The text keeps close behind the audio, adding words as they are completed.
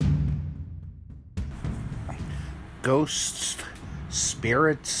ghosts,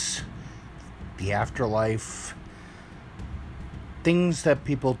 spirits, the afterlife, things that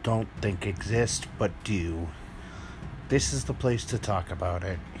people don't think exist but do. This is the place to talk about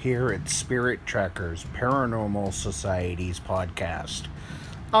it, here at Spirit Trackers Paranormal Society's podcast.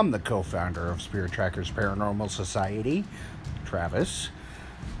 I'm the co-founder of Spirit Trackers Paranormal Society, Travis,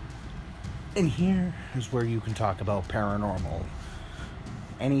 and here is where you can talk about paranormal.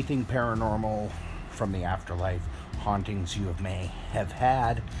 Anything paranormal from the afterlife, hauntings you may have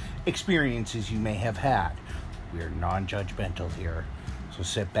had, experiences you may have had. We are non-judgmental here, so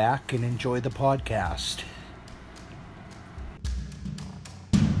sit back and enjoy the podcast.